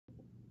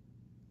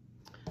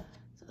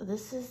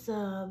This is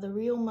the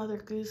Real Mother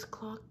Goose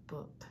Clock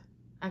book.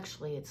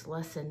 Actually, it's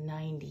lesson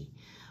 90,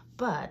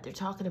 but they're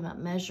talking about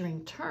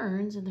measuring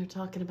turns and they're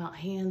talking about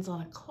hands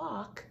on a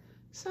clock.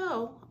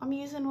 So I'm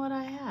using what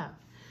I have.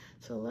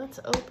 So let's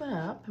open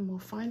up and we'll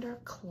find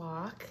our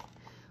clock.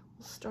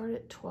 We'll start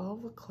at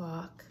 12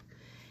 o'clock.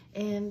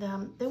 And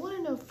they want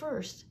to know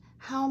first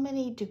how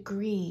many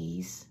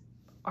degrees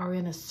are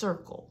in a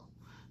circle.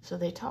 So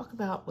they talk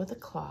about with a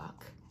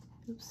clock,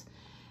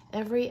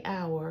 every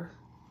hour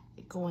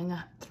going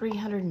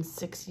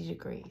 360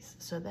 degrees.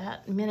 So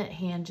that minute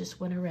hand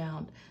just went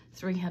around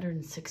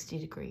 360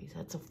 degrees.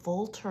 That's a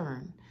full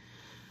turn.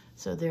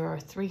 So there are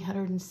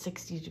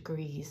 360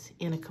 degrees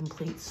in a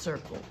complete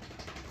circle.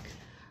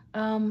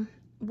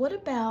 What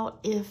about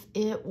if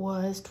it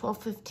was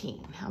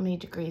 12:15? How many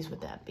degrees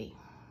would that be?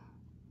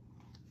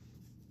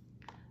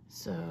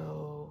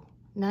 So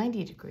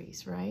 90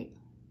 degrees, right?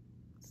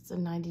 It's a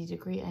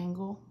 90-degree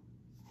angle.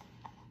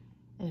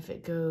 And if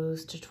it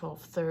goes to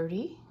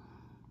 12:30,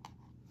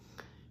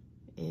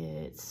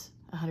 it's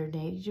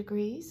 180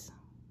 degrees.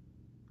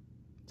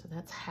 So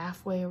that's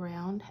halfway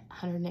around.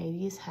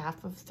 180 is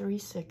half of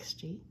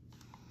 360.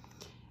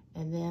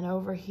 And then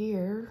over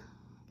here,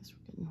 I guess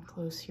we're getting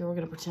close here. We're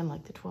going to pretend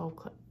like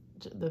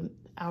the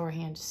hour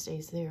hand just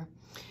stays there.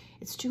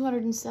 It's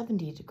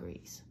 270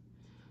 degrees.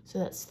 So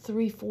that's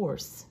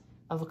 3/4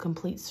 of a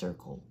complete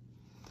circle.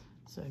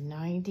 So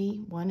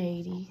 90,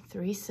 180,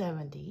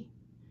 370.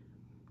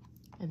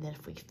 And then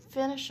if we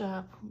finish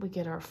up, we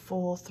get our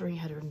full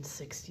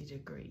 360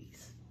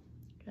 degrees,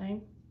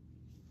 okay?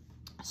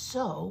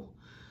 So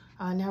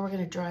now we're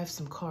gonna drive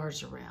some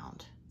cars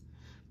around.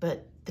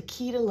 But the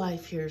key to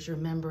life here is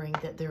remembering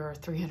that there are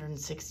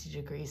 360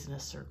 degrees in a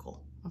circle,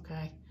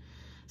 okay?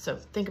 So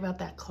think about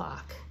that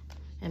clock,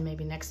 and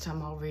maybe next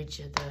time I'll read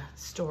you the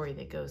story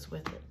that goes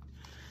with it.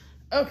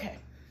 Okay,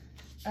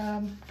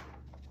 got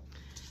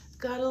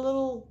a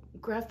little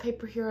graph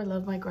paper here. I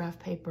love my graph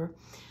paper.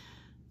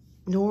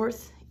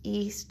 North,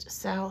 east,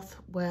 south,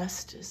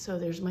 west. So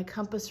there's my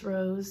compass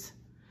rose.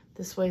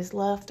 This way's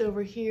left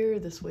over here.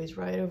 This way's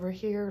right over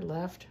here.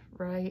 Left,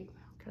 right,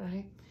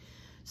 okay?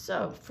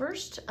 So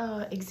first,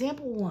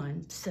 example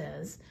 1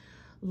 says,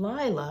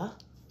 Lila,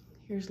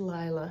 here's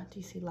Lila. Do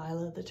you see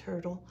Lila the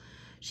turtle?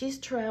 She's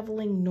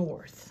traveling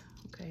north,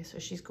 okay? So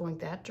she's going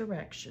that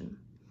direction.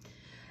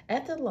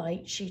 At the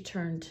light, she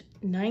turned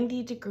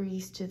 90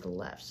 degrees to the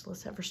left. So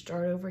let's have her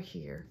start over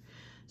here.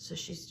 So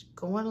she's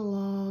going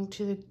along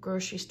to the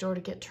grocery store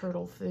to get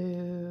turtle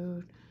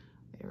food.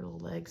 Her little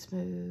legs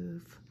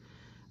move.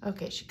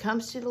 Okay, she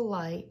comes to the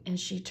light and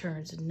she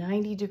turns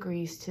 90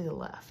 degrees to the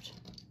left.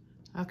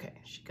 Okay,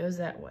 she goes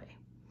that way.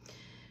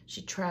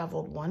 She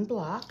traveled 1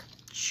 block.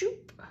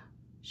 Shoop!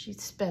 She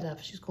sped up.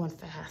 She's going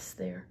fast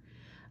there.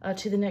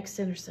 To the next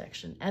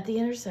intersection. At the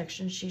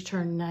intersection, she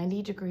turned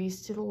 90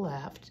 degrees to the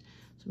left.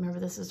 So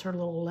remember, this is her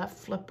little left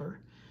flipper.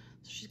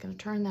 So she's going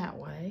to turn that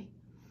way.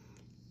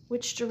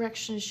 Which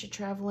direction is she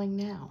traveling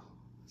now?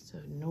 So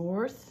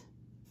north,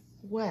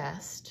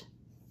 west,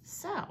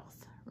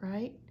 south,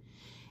 right?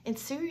 And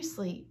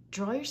seriously,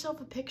 draw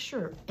yourself a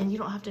picture, and you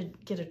don't have to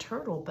get a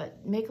turtle,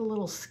 but make a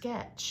little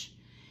sketch.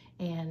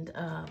 And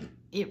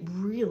it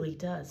really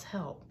does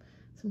help.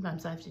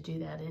 Sometimes I have to do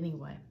that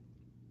anyway.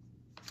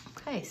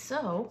 Okay,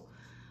 so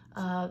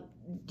do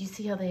you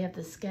see how they have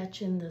the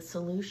sketch in the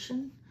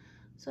solution?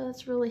 So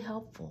that's really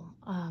helpful.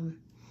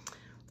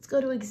 Let's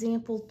go to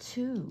example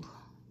 2.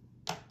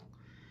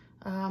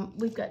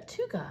 We've got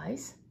 2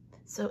 guys.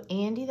 So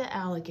Andy the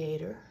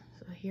alligator,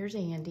 so here's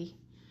Andy,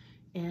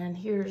 and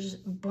here's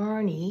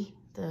Barney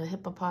the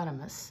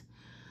hippopotamus,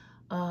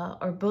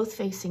 are both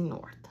facing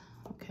north.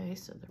 Okay,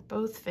 so they're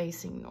both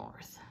facing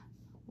north.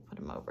 We'll put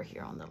them over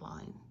here on the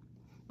line,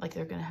 like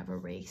they're gonna have a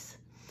race.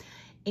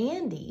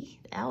 Andy,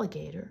 the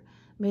alligator,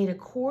 made a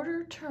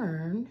quarter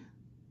turn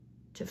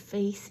to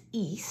face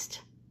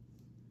east.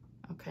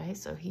 Okay,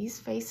 so he's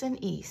facing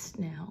east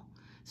now.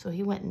 So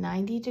he went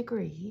 90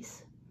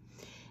 degrees.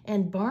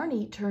 And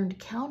Barney turned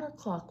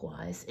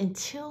counterclockwise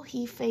until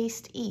he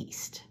faced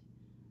east.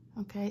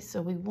 Okay,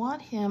 so we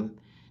want him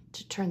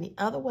to turn the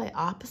other way,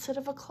 opposite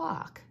of a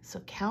clock, so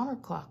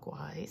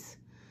counterclockwise.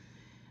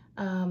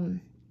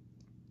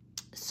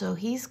 So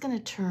he's going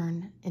to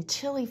turn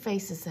until he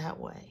faces that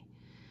way.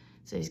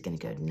 So he's going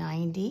to go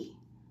 90,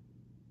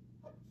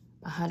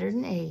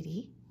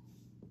 180,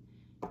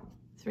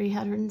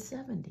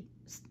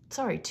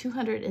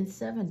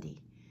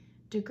 270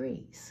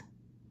 degrees.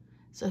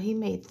 So he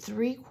made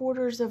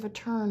 3/4 of a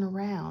turn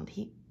around.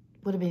 He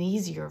would have been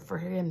easier for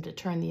him to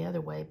turn the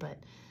other way,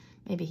 but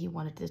maybe he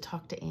wanted to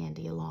talk to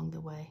Andy along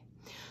the way.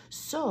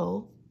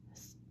 So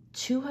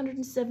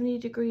 270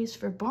 degrees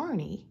for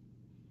Barney,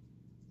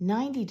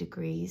 90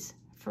 degrees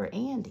for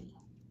Andy.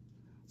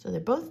 So they're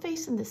both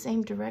facing the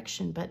same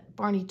direction, but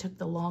Barney took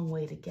the long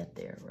way to get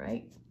there,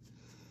 right?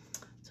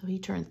 So he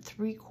turned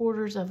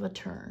 3/4 of a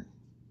turn.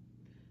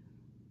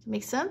 Does that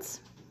make sense?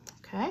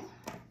 Okay.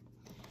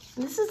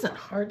 And this isn't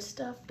hard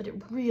stuff, but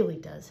it really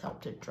does help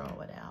to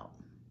draw it out.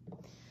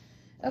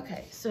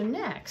 Okay, so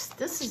next,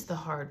 this is the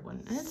hard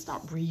one. And it's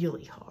not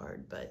really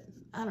hard, but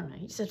I don't know.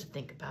 You just have to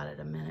think about it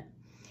a minute.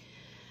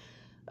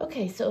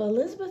 Okay, so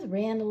Elizabeth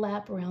ran a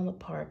lap around the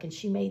park and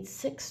she made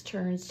 6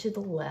 turns to the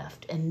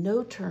left and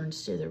no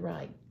turns to the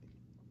right.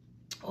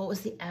 What was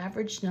the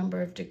average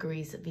number of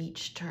degrees of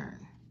each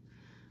turn?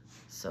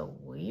 So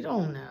we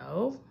don't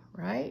know,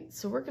 right?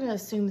 So we're going to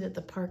assume that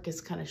the park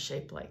is kind of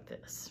shaped like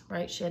this,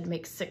 right? She had to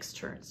make 6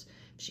 turns.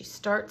 She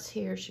starts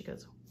here, she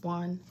goes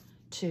 1,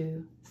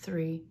 2,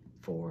 3,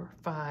 4,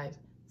 5,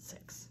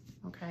 6.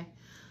 Okay,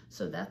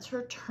 so that's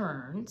her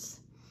turns.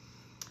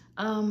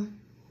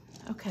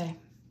 Okay,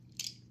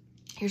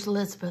 here's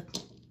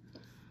Elizabeth.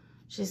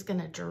 She's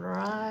gonna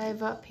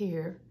drive up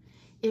here.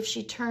 If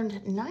she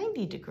turned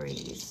 90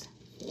 degrees,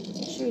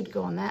 she would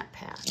go on that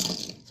path.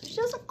 So she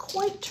doesn't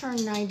quite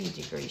turn 90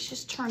 degrees.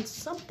 She's turned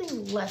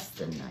something less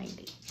than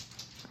 90,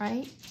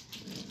 right?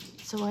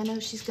 So I know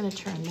she's gonna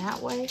turn that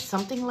way,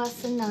 something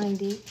less than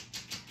 90.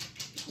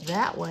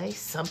 That way,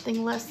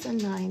 something less than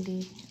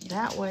 90.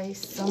 That way,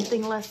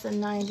 something less than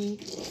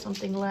 90.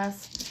 Something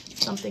less,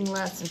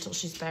 until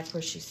she's back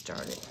where she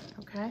started,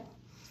 okay?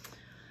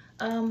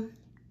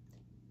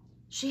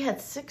 She had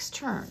 6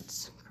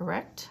 turns,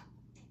 correct?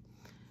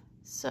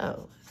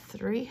 So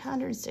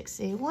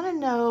 360. You want to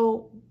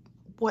know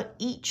what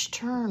each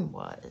turn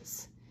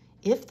was.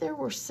 If there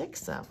were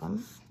 6 of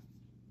them,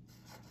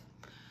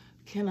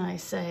 can I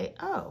say,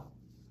 oh,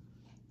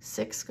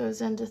 6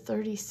 goes into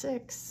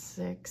 36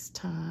 6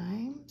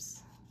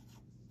 times.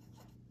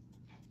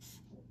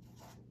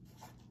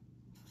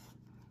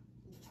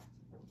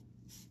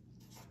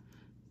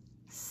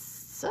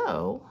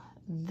 So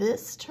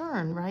this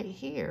turn right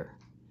here,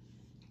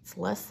 it's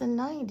less than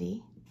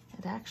 90.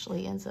 It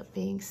actually ends up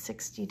being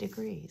 60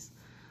 degrees.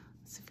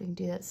 Let's see if we can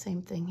do that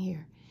same thing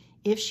here.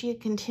 If she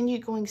had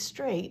continued going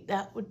straight,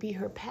 that would be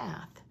her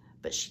path.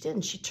 But she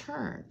didn't. She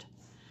turned.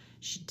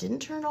 She didn't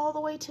turn all the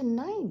way to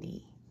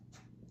 90.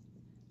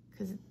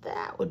 Because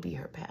that would be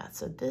her path.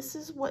 So this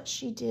is what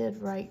she did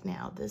right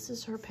now. This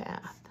is her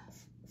path.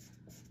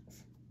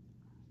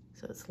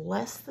 So it's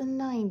less than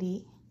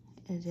 90,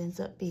 and it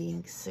ends up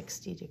being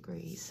 60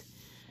 degrees.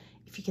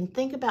 If you can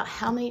think about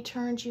how many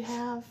turns you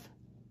have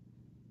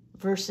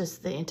versus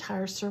the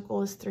entire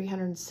circle is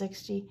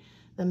 360,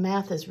 the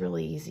math is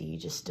really easy. You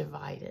just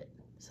divide it.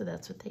 So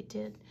that's what they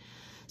did.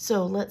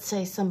 So let's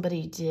say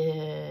somebody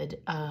did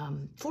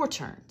 4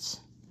 turns.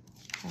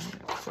 I'm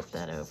gonna flip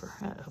that over.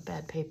 Uh-oh,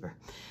 bad paper.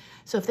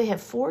 So if they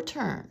have 4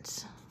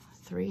 turns,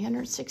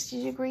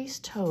 360 degrees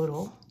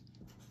total,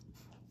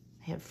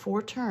 they have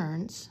 4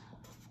 turns.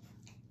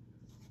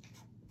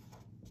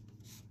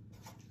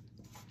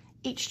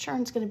 Each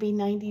turn's going to be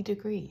 90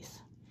 degrees.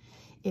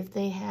 If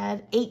they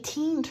had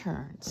 18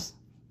 turns,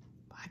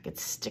 I could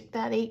stick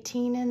that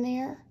 18 in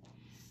there.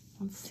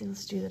 Let's see,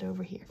 let's do that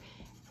over here.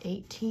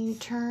 18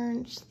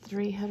 turns,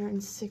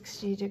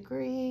 360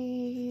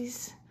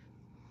 degrees.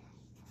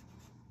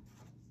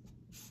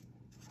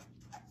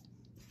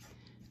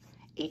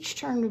 Each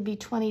turn would be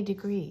 20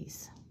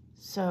 degrees.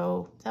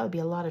 So that would be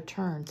a lot of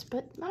turns,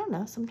 but I don't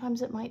know,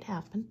 sometimes it might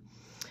happen.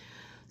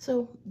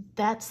 So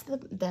that's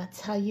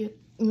how you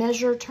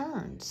measure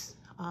turns.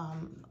 A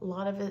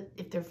lot of it,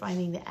 if they're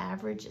finding the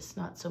average, it's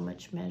not so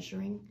much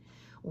measuring.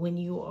 When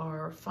you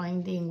are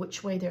finding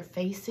which way they're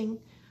facing,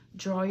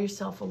 draw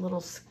yourself a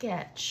little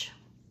sketch,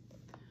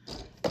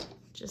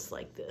 just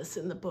like this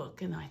in the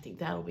book, and I think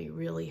that'll be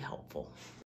really helpful.